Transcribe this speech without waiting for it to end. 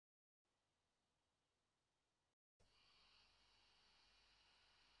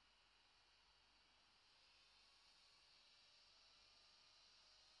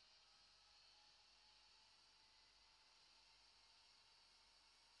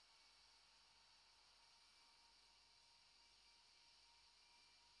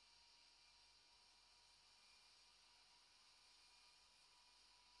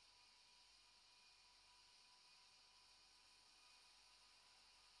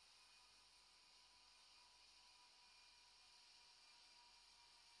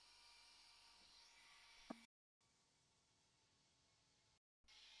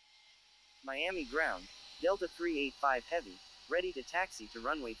Miami ground, Delta 385 Heavy, ready to taxi to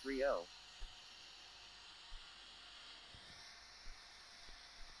runway 30.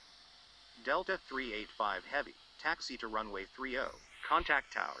 Delta 385 Heavy, taxi to runway 30.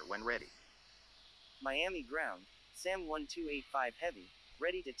 Contact tower when ready. Miami ground, SAM 1285 Heavy,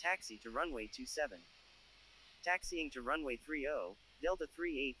 ready to taxi to runway 27. Taxiing to runway 30, Delta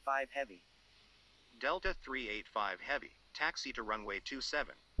 385 Heavy. Delta 385 Heavy, taxi to runway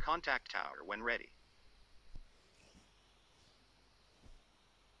 27. Contact tower when ready.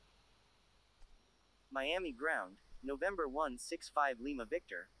 Miami ground, November 165 Lima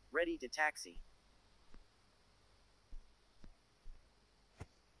Victor, ready to taxi.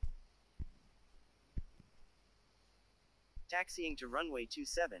 Taxiing to runway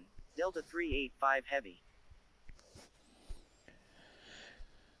 27, Delta 385 Heavy.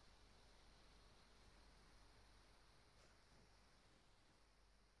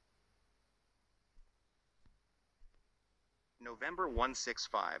 November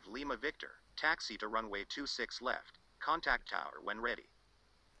 165 Lima Victor, taxi to runway 26 left. Contact tower when ready.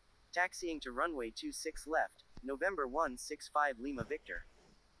 Taxiing to runway 26 left, November 165 Lima Victor.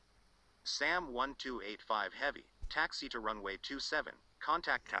 SAM 1285 Heavy, taxi to runway 27.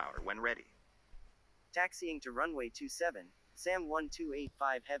 Contact tower when ready. Taxiing to runway 27, SAM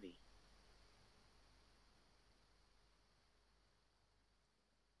 1285 Heavy.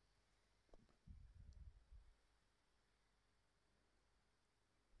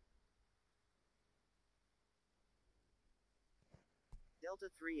 Delta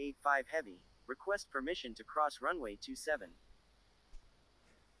 385 Heavy, request permission to cross runway 27.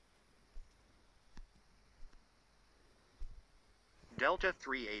 Delta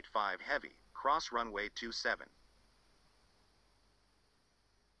 385 Heavy, cross runway 27.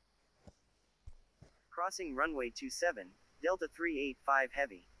 Crossing runway 27, Delta 385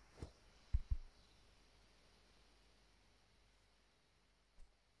 Heavy.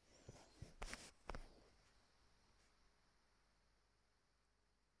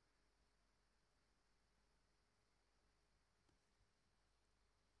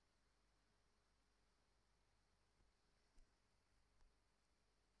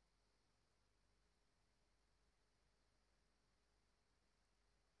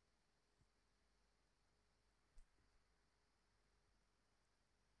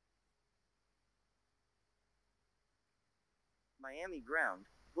 Miami ground,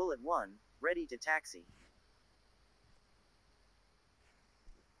 Bullet 1, ready to taxi.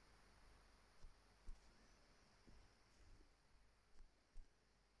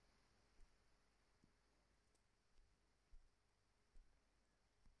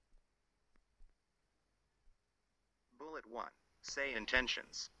 Bullet 1, say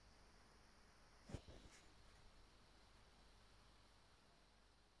intentions.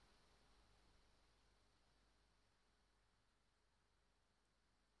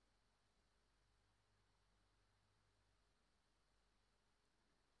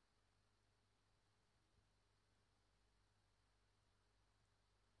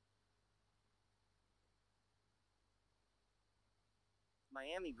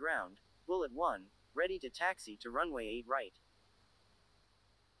 Miami ground, Bullet 1, ready to taxi to runway 8 right.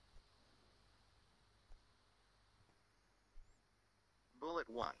 Bullet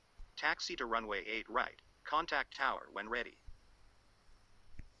 1, taxi to runway 8 right. Contact tower when ready.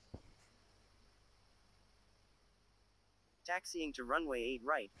 Taxiing to runway 8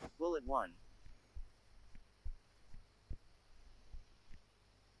 right, Bullet 1.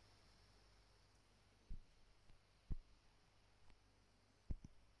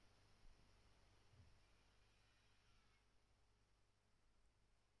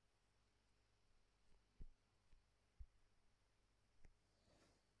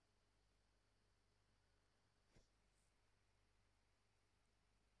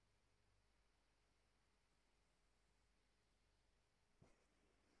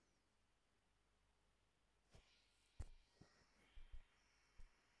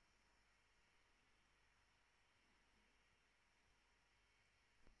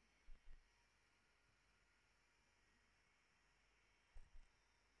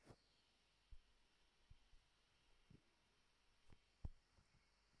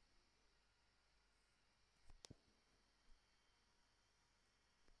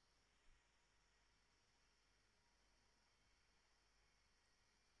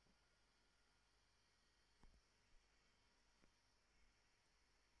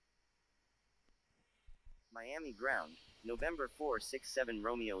 Miami ground, November 467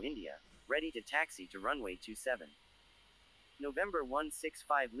 Romeo India, ready to taxi to runway 27. November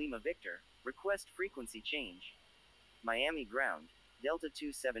 165 Lima Victor, request frequency change. Miami ground, Delta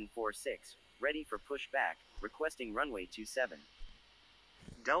 2746, ready for pushback, requesting runway 27.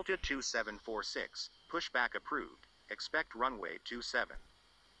 Delta 2746, pushback approved. Expect runway 27.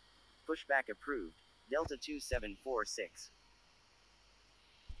 Pushback approved, Delta 2746.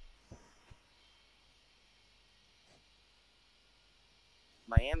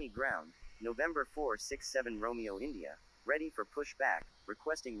 Miami ground, November 467 Romeo India, ready for pushback,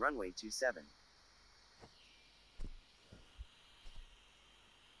 requesting runway 27.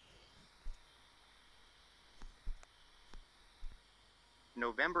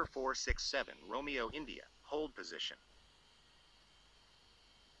 November 467 Romeo India, hold position.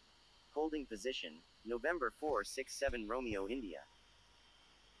 Holding position, November 467 Romeo India.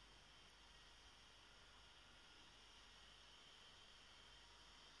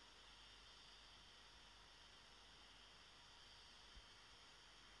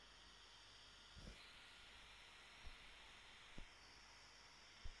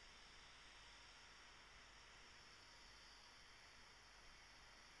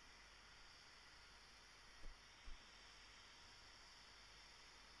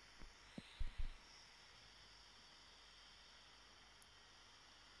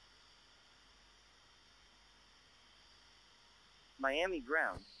 Miami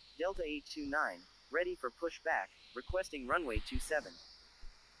ground, Delta 829, ready for pushback, requesting runway 27.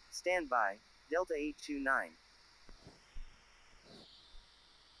 Stand by, Delta 829.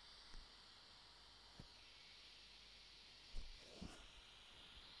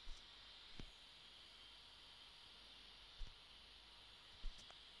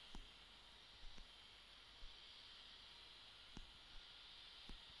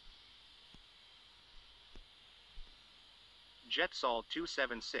 Jetsol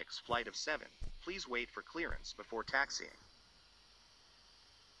 276 flight of 7, please wait for clearance before taxiing.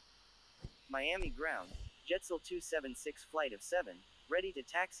 Miami ground, Jetsol 276 flight of 7, ready to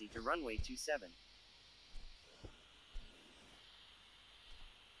taxi to runway 27.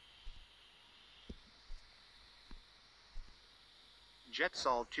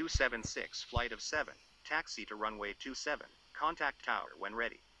 Jetsol 276 flight of 7, taxi to runway 27, contact tower when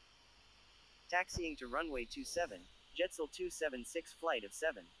ready. Taxiing to runway 27, Jetsol 276 flight of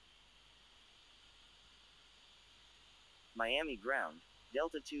 7. Miami ground,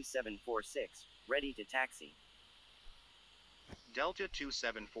 Delta 2746, ready to taxi. Delta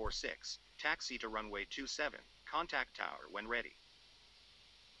 2746, taxi to runway 27, contact tower when ready.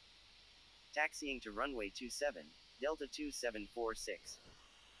 Taxiing to runway 27, Delta 2746.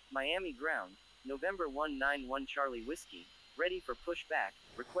 Miami ground, November 191 Charlie Whiskey, ready for pushback,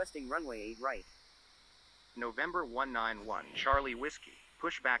 requesting runway 8 right. November 191 Charlie Whiskey,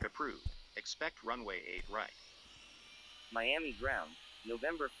 pushback approved, expect runway 8 right. Miami ground,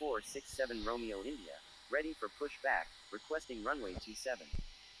 November 467 Romeo India, ready for pushback, requesting runway 27.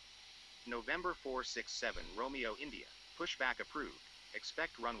 November 467 Romeo India, pushback approved,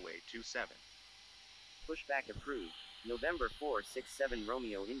 expect runway 27. Pushback approved, November 467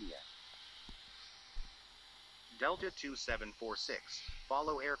 Romeo India. Delta 2746,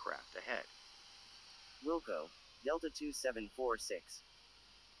 follow aircraft ahead. Wilco, Delta 2746.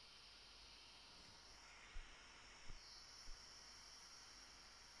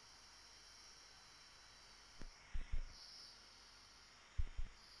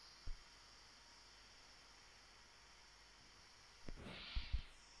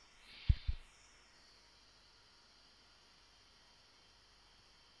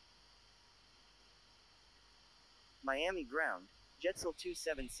 Miami ground, Jetsol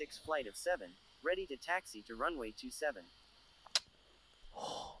 276 flight of 7, ready to taxi to runway 27.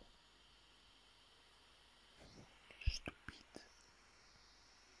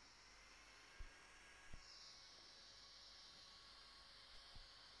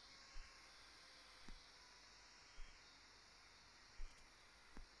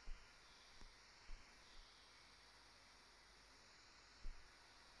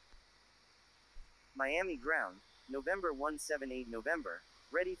 Miami ground, November 178 November,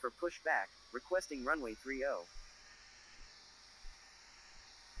 ready for pushback, requesting runway 30.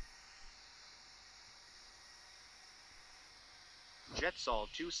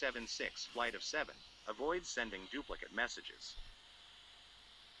 Jetsol 276 flight of 7, avoid sending duplicate messages.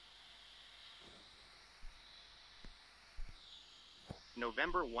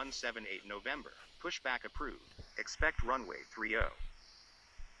 November 178 November, pushback approved, expect runway 30.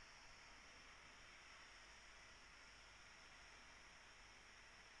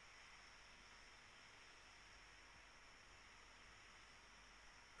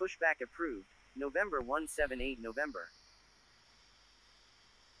 Pushback approved, November 178 November.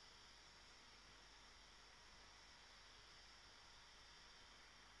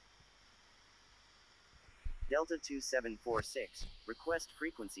 Delta 2746, request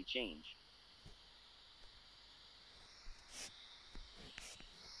frequency change.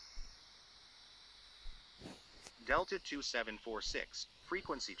 Delta 2746,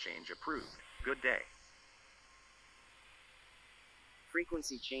 frequency change approved. Good day.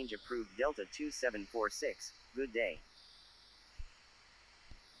 Frequency change approved. Delta 2746, good day.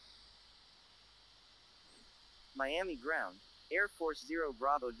 Miami ground, Air Force 0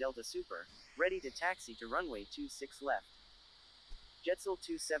 Bravo Delta Super, ready to taxi to runway 26 left. Jetzel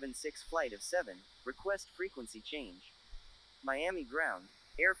 276 flight of 7, request frequency change. Miami ground,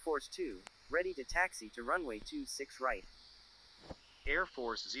 Air Force 2, ready to taxi to runway 26 right. Air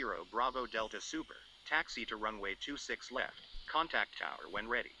Force 0 Bravo Delta Super, taxi to runway 26 left. Contact tower when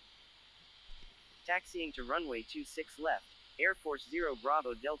ready. Taxiing to runway 26 left, Air Force 0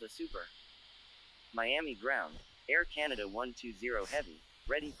 Bravo Delta Super. Miami ground, Air Canada 120 Heavy,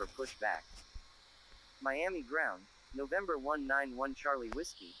 ready for pushback. Miami ground, November 191 Charlie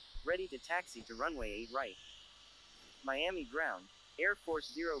Whiskey, ready to taxi to runway 8 right. Miami ground, Air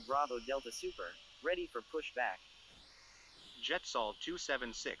Force 0 Bravo Delta Super, ready for pushback. Jetzel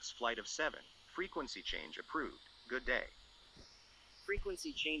 276 flight of 7, frequency change approved. Good day.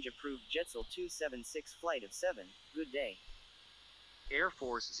 Frequency change approved. Jetzel 276 flight of 7, good day. Air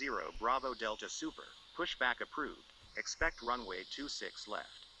Force 0 Bravo Delta Super, pushback approved. Expect runway 26 left.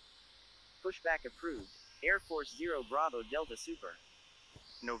 Pushback approved. Air Force 0 Bravo Delta Super.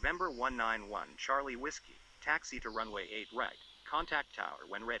 November 191 Charlie Whiskey, taxi to runway 8 right. Contact tower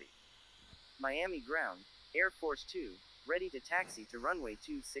when ready. Miami ground, Air Force 2, ready to taxi to runway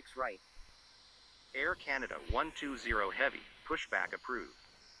 26 right. Air Canada 120 Heavy, pushback approved.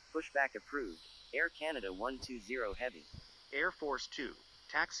 Pushback approved. Air Canada 120 Heavy. Air Force 2,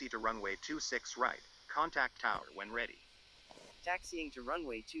 taxi to runway 26 right. Contact tower when ready. Taxiing to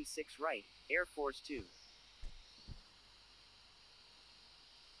runway 26 right, Air Force 2.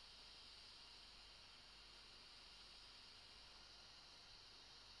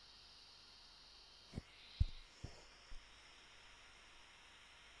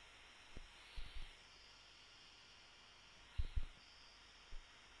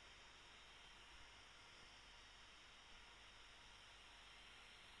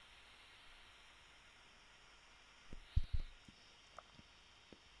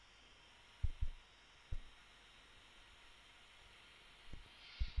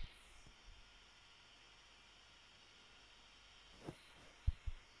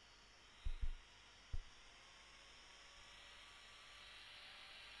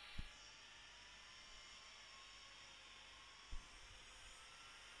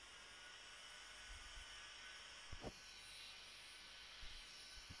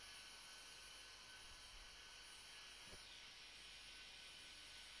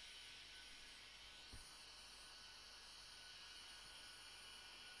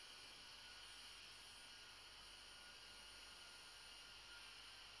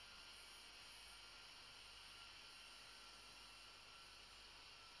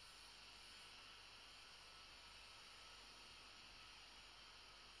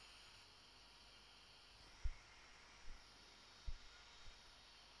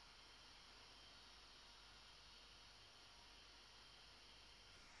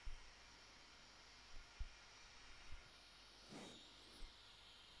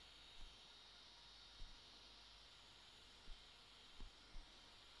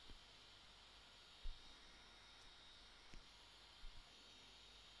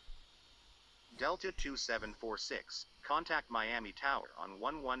 Delta 2746, contact Miami Tower on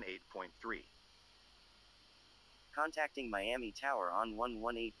 118.3. Contacting Miami Tower on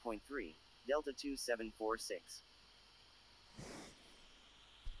 118.3, Delta 2746.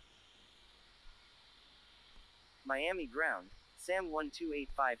 Miami ground, SAM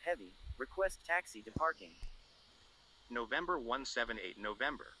 1285 Heavy, request taxi to parking. November 178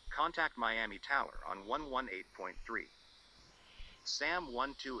 November, contact Miami Tower on 118.3. SAM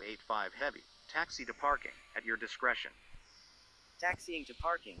 1285 Heavy, taxi to parking, at your discretion. Taxiing to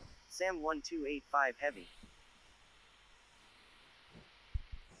parking, SAM 1285 Heavy.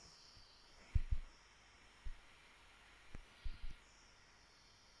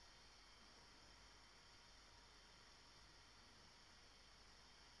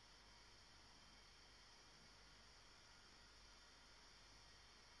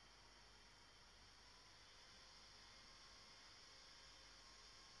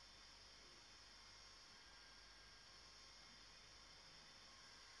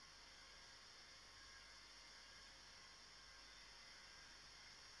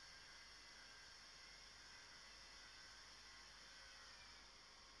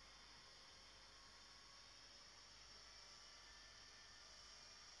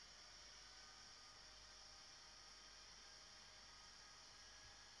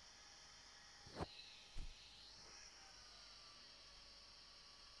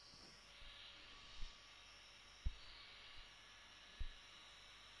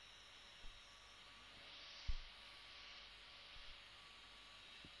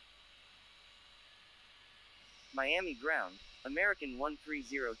 Miami ground, American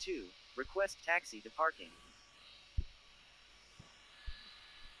 1302, request taxi to parking.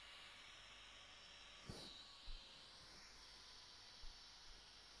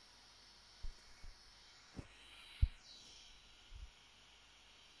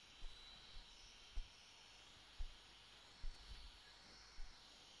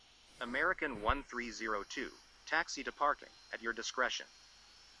 American 1302, taxi to parking, at your discretion.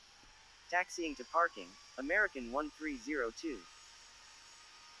 Taxiing to parking, American 1302.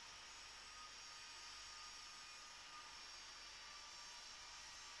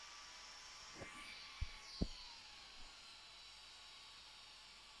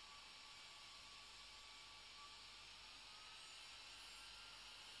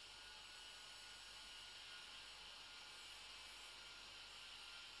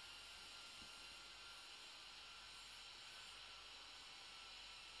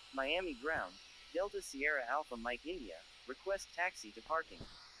 Miami ground, Delta Sierra Alpha Mike India, request taxi to parking.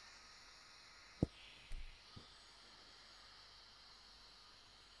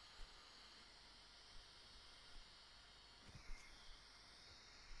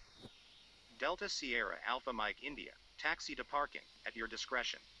 Delta Sierra Alpha Mike India, taxi to parking, at your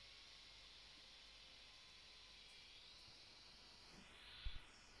discretion.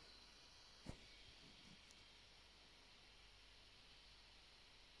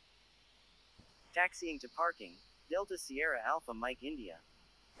 Taxiing to parking, Delta Sierra Alpha Mike India.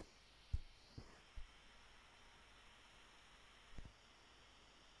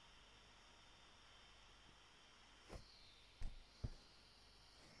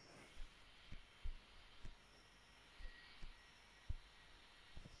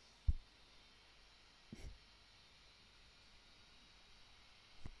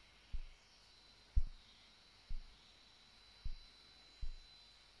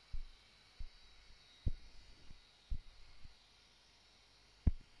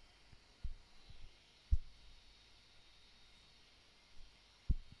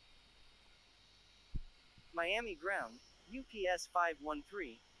 Miami ground, UPS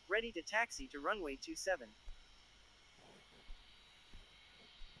 513, ready to taxi to runway 27.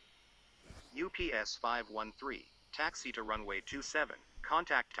 UPS 513, taxi to runway 27,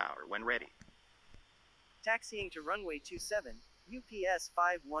 contact tower when ready. Taxiing to runway 27, UPS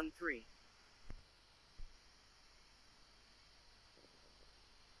 513.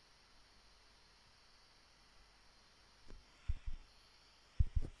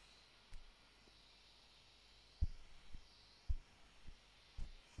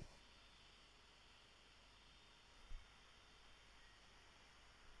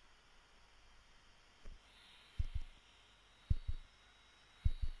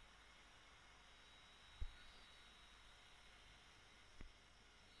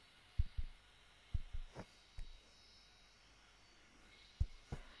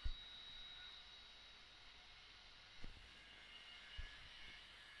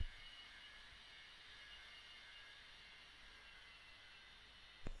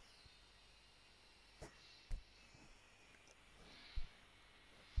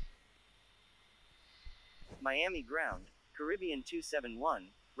 Miami ground, Caribbean 271,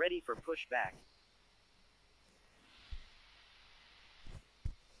 ready for pushback.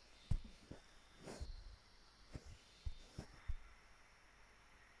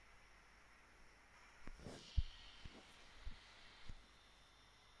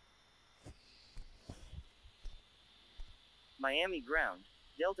 Miami ground,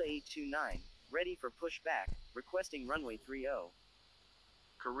 Delta 829, ready for pushback, requesting runway 30.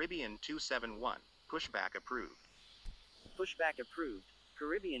 Caribbean 271, pushback approved. Pushback approved,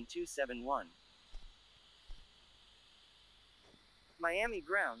 Caribbean 271. Miami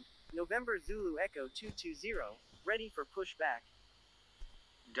ground, November Zulu Echo 220, ready for pushback.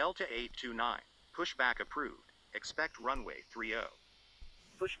 Delta 829, pushback approved, expect runway 30.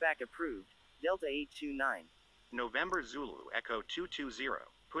 Pushback approved, Delta 829. November Zulu Echo 220,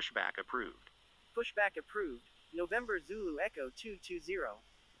 pushback approved. Pushback approved, November Zulu Echo 220.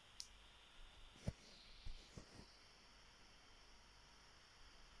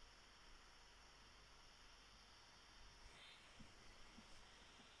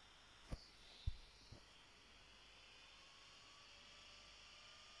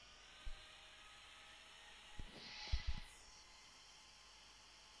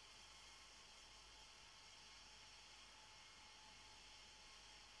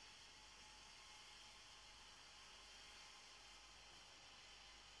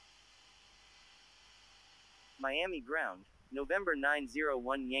 Miami ground, November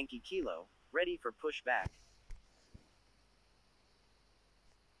 901 Yankee Kilo, ready for pushback.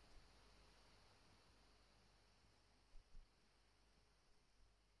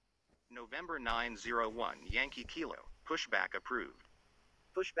 November 901 Yankee Kilo, pushback approved.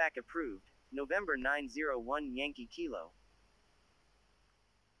 Pushback approved, November 901 Yankee Kilo.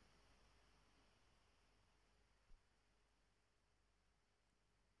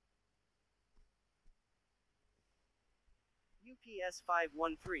 UPS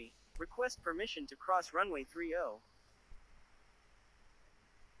 513, request permission to cross runway 30.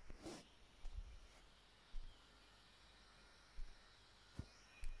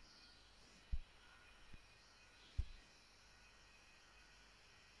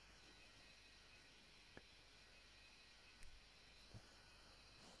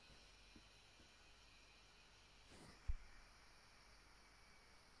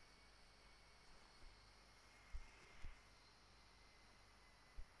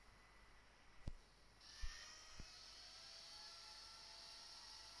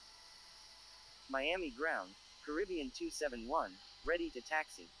 Miami ground, Caribbean 271, ready to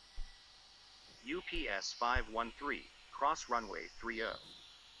taxi. UPS 513, cross runway 30.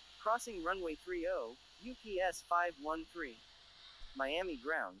 Crossing runway 30, UPS 513. Miami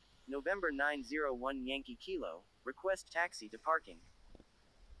ground, November 901 Yankee Kilo, request taxi to parking.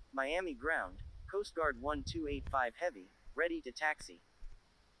 Miami ground, Coast Guard 1285 Heavy, ready to taxi.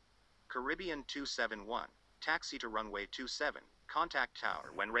 Caribbean 271, taxi to runway 27, contact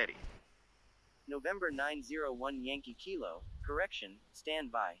tower when ready. November 901 Yankee Kilo, correction, stand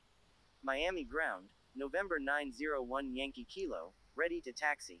by. Miami ground, November 901 Yankee Kilo, ready to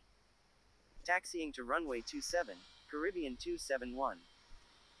taxi. Taxiing to runway 27, Caribbean 271.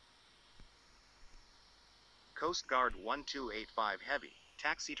 Coast Guard 1285 Heavy,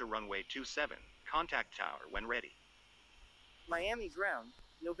 taxi to runway 27, contact tower when ready. Miami ground,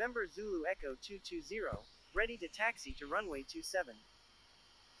 November Zulu Echo 220, ready to taxi to runway 27.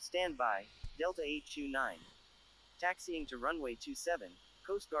 Stand by, Delta 829. Taxiing to runway 27,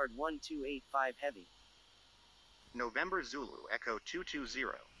 Coast Guard 1285 Heavy. November Zulu Echo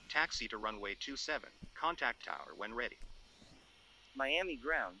 220, taxi to runway 27, contact tower when ready. Miami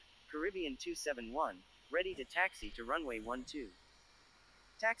ground, Caribbean 271, ready to taxi to runway 12.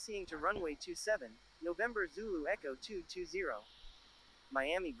 Taxiing to runway 27, November Zulu Echo 220.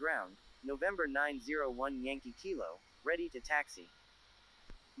 Miami ground, November 901 Yankee Kilo, ready to taxi.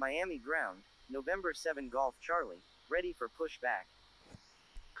 Miami ground, November 7 Golf Charlie, ready for pushback.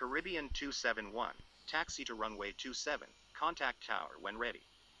 Caribbean 271, taxi to runway 27, contact tower when ready.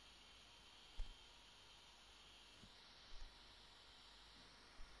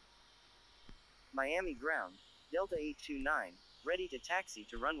 Miami ground, Delta 829, ready to taxi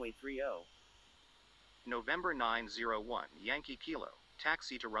to runway 30. November 901 Yankee Kilo,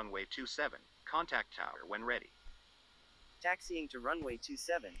 taxi to runway 27, contact tower when ready. Taxiing to runway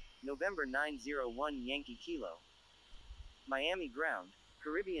 27, November 901 Yankee Kilo. Miami ground,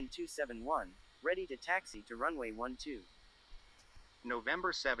 Caribbean 271, ready to taxi to runway 12.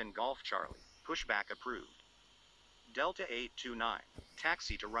 November 7 Golf Charlie, pushback approved. Delta 829,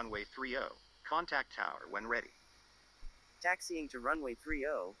 taxi to runway 30, contact tower when ready. Taxiing to runway 30,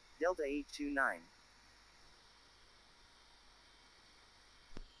 Delta 829.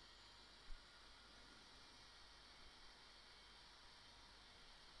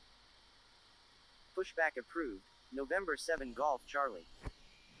 Pushback approved, November 7 Golf Charlie.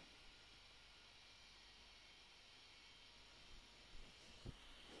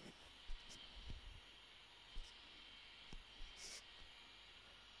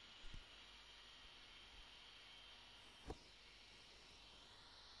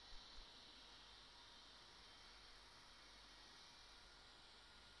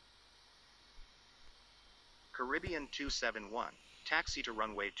 Caribbean 271, taxi to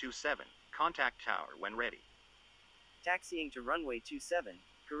runway 27, contact tower when ready. Taxiing to runway 27,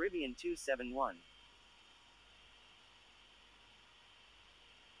 Caribbean 271.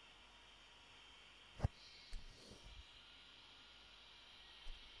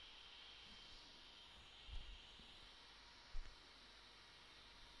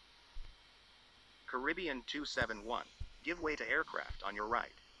 Caribbean 271, give way to aircraft on your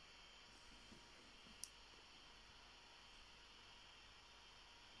right.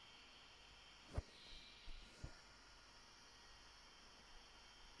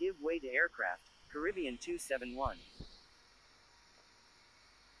 Give way to aircraft, Caribbean 271.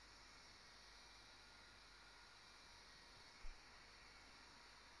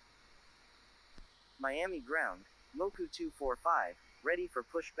 Miami ground, Moku 245, ready for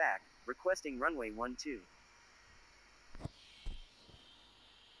pushback, requesting runway 12.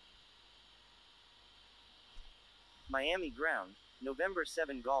 Miami ground, November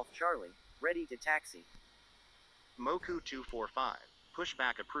 7 Golf Charlie, ready to taxi. Moku 245,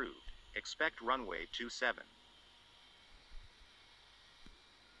 pushback approved. expect runway 27.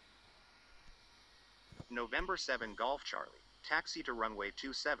 November 7 Golf Charlie, taxi to runway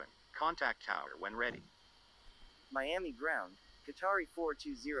 27, contact tower when ready. Miami ground, Qatari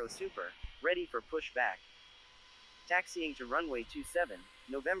 420 Super, ready for pushback. Taxiing to runway 27,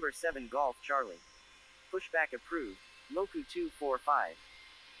 November 7 Golf Charlie. Pushback approved, Moku 245.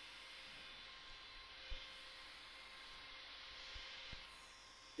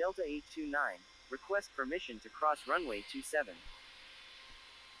 Delta 829, request permission to cross runway 27.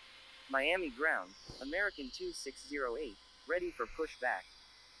 Miami ground, American 2608, ready for pushback.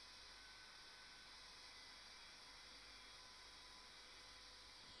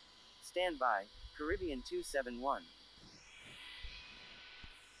 Stand by, Caribbean 271.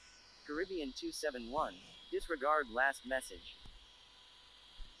 Caribbean 271, disregard last message.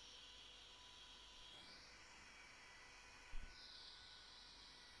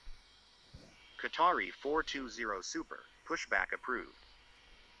 Qatari 420 Super, pushback approved.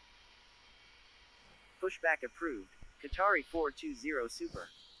 Pushback approved, Qatari 420 Super.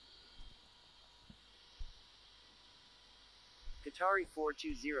 Qatari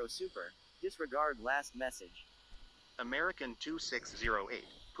 420 Super, disregard last message. American 2608,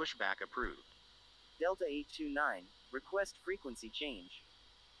 pushback approved. Delta 829, request frequency change.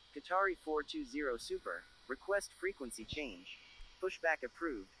 Qatari 420 Super, request frequency change. Pushback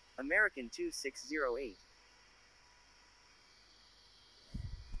approved, American 2608.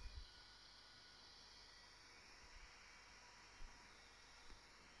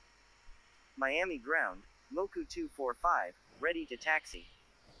 Miami ground, Moku 245, ready to taxi.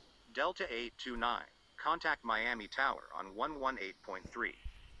 Delta 829, contact Miami Tower on 118.3.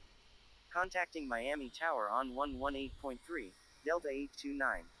 Contacting Miami Tower on 118.3, Delta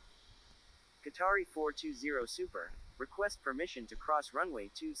 829. Qatari 420 Super, request permission to cross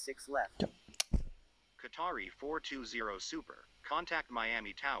runway 26 left. Qatari 420 Super, contact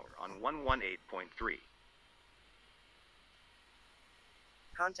Miami Tower on 118.3.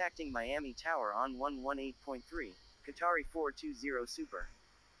 Contacting Miami Tower on 118.3, Qatari 420 Super.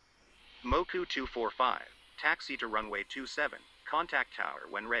 Moku 245, taxi to runway 27, contact tower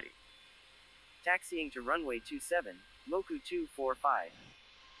when ready. Taxiing to runway 27, Moku 245.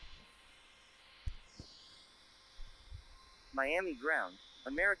 Miami ground,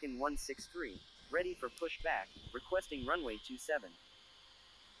 American 163, ready for pushback, requesting runway 27.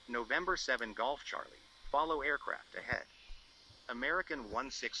 November 7 Golf Charlie, follow aircraft ahead. American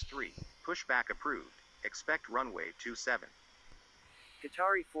 163, pushback approved, expect runway 27.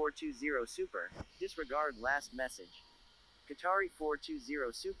 Qatari 420 Super, disregard last message. Qatari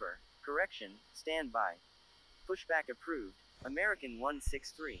 420 Super, correction, stand by. Pushback approved, American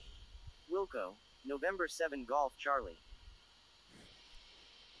 163. Wilco, November 7 Golf Charlie.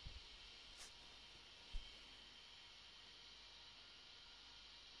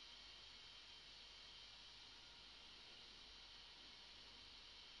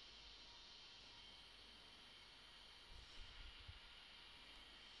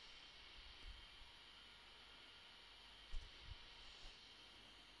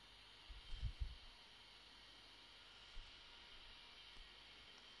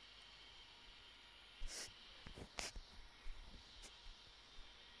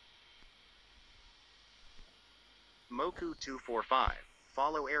 Moku 245,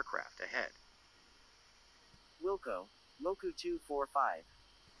 follow aircraft ahead. Wilco, Moku 245.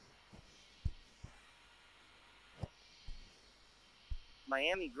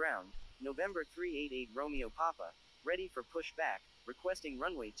 Miami ground, November 388 Romeo Papa, ready for pushback, requesting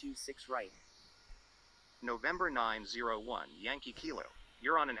runway 26 right. November 901 Yankee Kilo,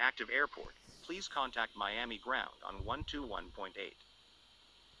 you're on an active airport, please contact Miami ground on 121.8.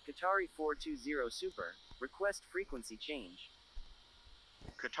 Qatari 420 Super, request frequency change.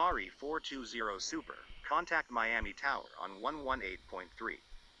 Qatari 420 Super, contact Miami Tower on 118.3.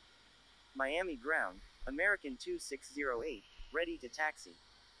 Miami ground, American 2608, ready to taxi.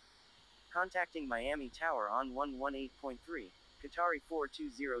 Contacting Miami Tower on 118.3, Qatari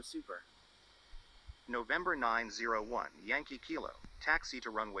 420 Super. November 901 Yankee Kilo, taxi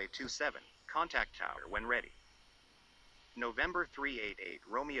to runway 27, contact tower when ready. November 388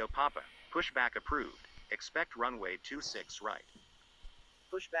 Romeo Papa, pushback approved, expect runway 26 right.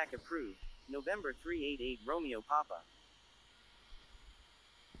 Pushback approved, November 388 Romeo Papa.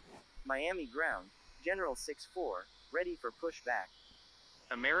 Miami ground, General 64, ready for pushback.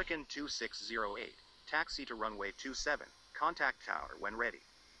 American 2608, taxi to runway 27, contact tower when ready.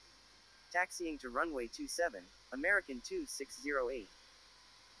 Taxiing to runway 27, American 2608.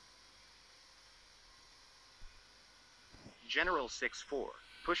 General 64,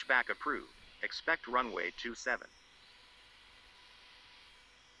 Pushback approved. Expect runway 27.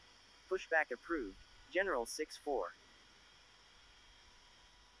 Pushback approved. General 6-4.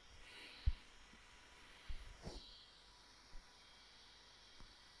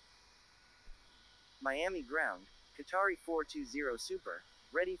 Miami ground, Qatari 420 Super,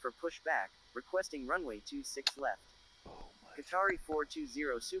 ready for pushback, requesting runway 26 left. Qatari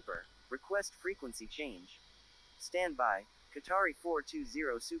 420 Super, request frequency change. Stand by, Qatari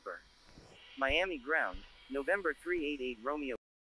 420 Super. Miami ground, November 388 Romeo